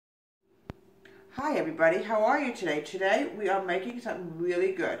Hi everybody, how are you today? Today we are making something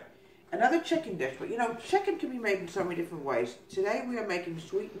really good. Another chicken dish, but you know, chicken can be made in so many different ways. Today we are making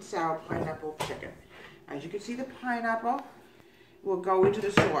sweet and sour pineapple chicken. As you can see, the pineapple will go into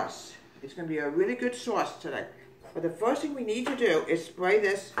the sauce. It's going to be a really good sauce today. But the first thing we need to do is spray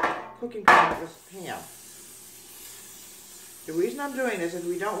this cooking pan with this pan. The reason I'm doing this is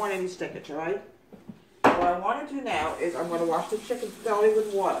we don't want any stickage, alright? What I want to do now is I'm going to wash the chicken thoroughly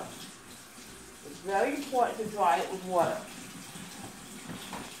with water. It's very important to dry it with water.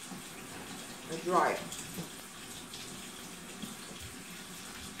 And dry it.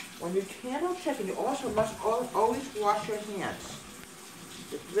 When you handle chicken, you also must always wash your hands.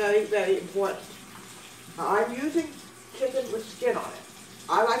 It's very, very important. Now, I'm using chicken with skin on it.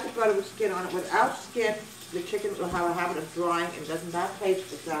 I like it better with skin on it. Without skin, the chicken will have a habit of drying and does not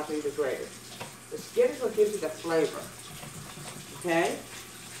taste exactly the greatest. The skin is what gives you the flavor. Okay?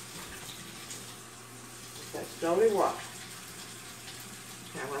 Okay, slowly wash.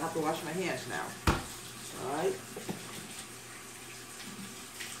 Okay, I'm going to have to wash my hands now. Alright?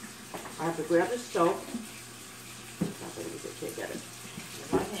 I have to grab the soap. Not that easy, I can't get it.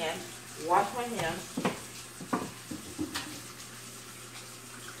 In my hand, wash my hands.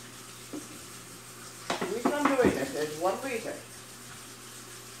 The reason I'm doing this is one reason.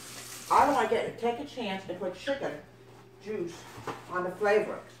 I don't want to take a chance and put chicken juice on the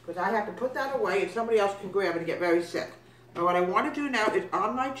flavor, because I have to put that away and somebody else can grab it and get very sick. Now what I want to do now is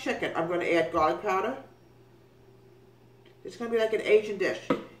on my chicken, I'm going to add garlic powder. It's going to be like an Asian dish.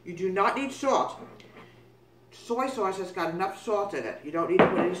 You do not need salt. Soy sauce has got enough salt in it. You don't need to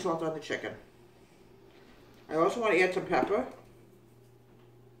put any salt on the chicken. I also want to add some pepper.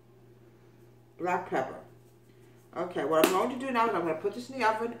 Black pepper. Okay, what I'm going to do now is I'm going to put this in the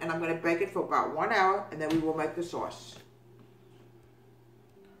oven and I'm going to bake it for about 1 hour and then we will make the sauce.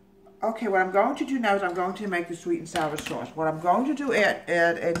 Okay, what I'm going to do now is I'm going to make the sweet and sour sauce. What I'm going to do add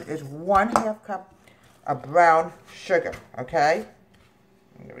in is 1/2 cup of brown sugar, okay?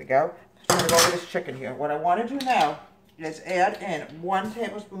 There we go. So I'm going to go over this chicken here. What I want to do now is add in 1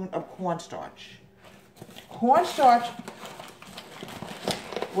 tablespoon of cornstarch. Cornstarch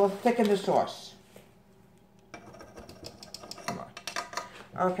will thicken the sauce.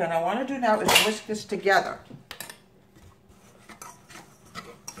 Okay, and I want to do now is whisk this together.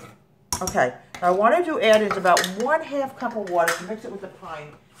 Okay, now what I do add is about 1/2 cup of water to mix it with the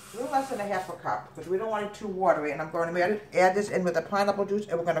pine. A little less than 1/2 cup, because we don't want it too watery. And I'm going to add this in with the pineapple juice,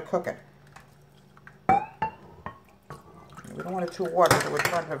 and we're going to cook it. We don't want it too watery, so we're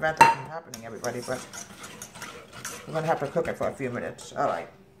trying to prevent that from happening, everybody, but we're going to have to cook it for a few minutes. All right.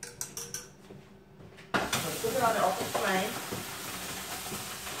 So cook it on the open flame.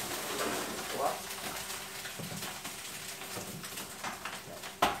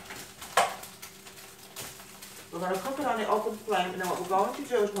 We're going to cook it on the open flame, and then what we're going to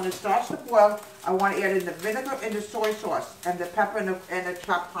do is when it starts to boil, I want to add in the vinegar and the soy sauce, and the pepper and the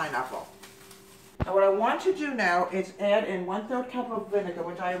chopped pineapple. Now what I want to do now is add in 1/3 cup of vinegar,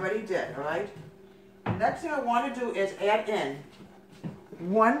 which I already did, alright? The next thing I want to do is add in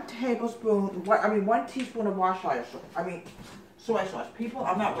 1 teaspoon of soy sauce. People,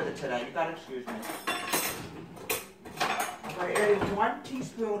 I'm not with it today, you gotta excuse me. I'm going to add in 1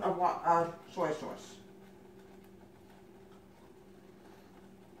 teaspoon of soy sauce.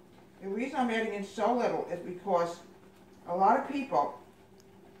 The reason I'm adding in so little is because a lot of people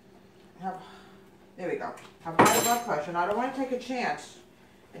have high blood pressure, and I don't want to take a chance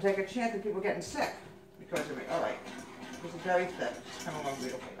of people getting sick because of it. All right, this is very thick. It's coming along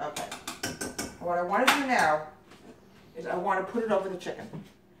beautifully. Okay. What I want to do now is I want to put it over the chicken,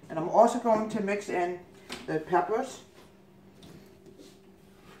 and I'm also going to mix in the peppers,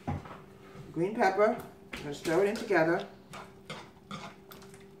 green pepper. I'm going to stir it in together.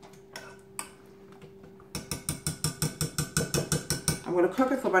 I'm going to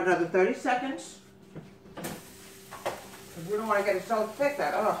cook it for about another 30 seconds. We don't want to get it so thick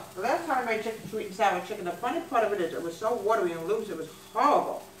that, the last time I made chicken sweet and sour chicken, the funny part of it is it was so watery and loose, it was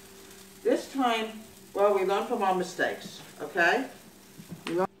horrible. This time, well, we learned from our mistakes, okay?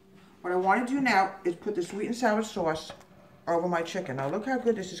 What I want to do now is put the sweet and sour sauce over my chicken. Now look how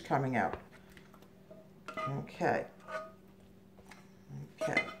good this is coming out. Okay.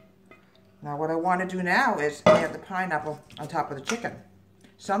 Okay. Now what I want to do now is add the pineapple on top of the chicken.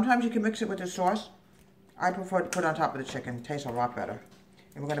 Sometimes you can mix it with the sauce. I prefer to put it on top of the chicken. It tastes a lot better.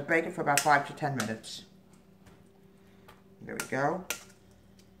 And we're going to bake it for about 5 to 10 minutes. There we go.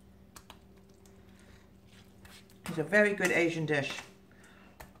 It's a very good Asian dish.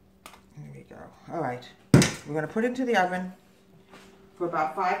 There we go. All right. We're going to put it into the oven for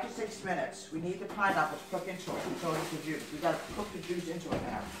about 5 to 6 minutes. We need the pineapple to cook into it. So it's the juice. We got to cook the juice into it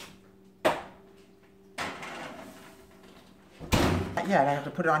now. Yeah, I have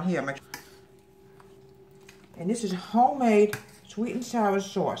to put it on here. And this is homemade sweet and sour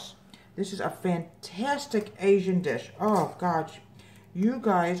sauce. This is a fantastic Asian dish. Oh, God. You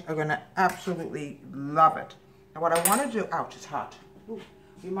guys are going to absolutely love it. And what I want to do... Ouch, it's hot. Ooh.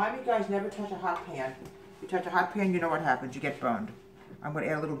 Remind me, guys, never touch a hot pan. If you touch a hot pan, you know what happens. You get burned. I'm going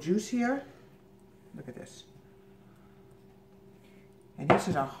to add a little juice here. Look at this. And this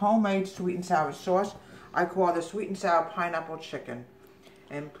is a homemade sweet and sour sauce. I call this sweet and sour pineapple chicken.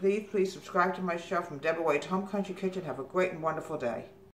 And please, please subscribe to my show from Deborah Wade's Home Country Kitchen. Have a great and wonderful day.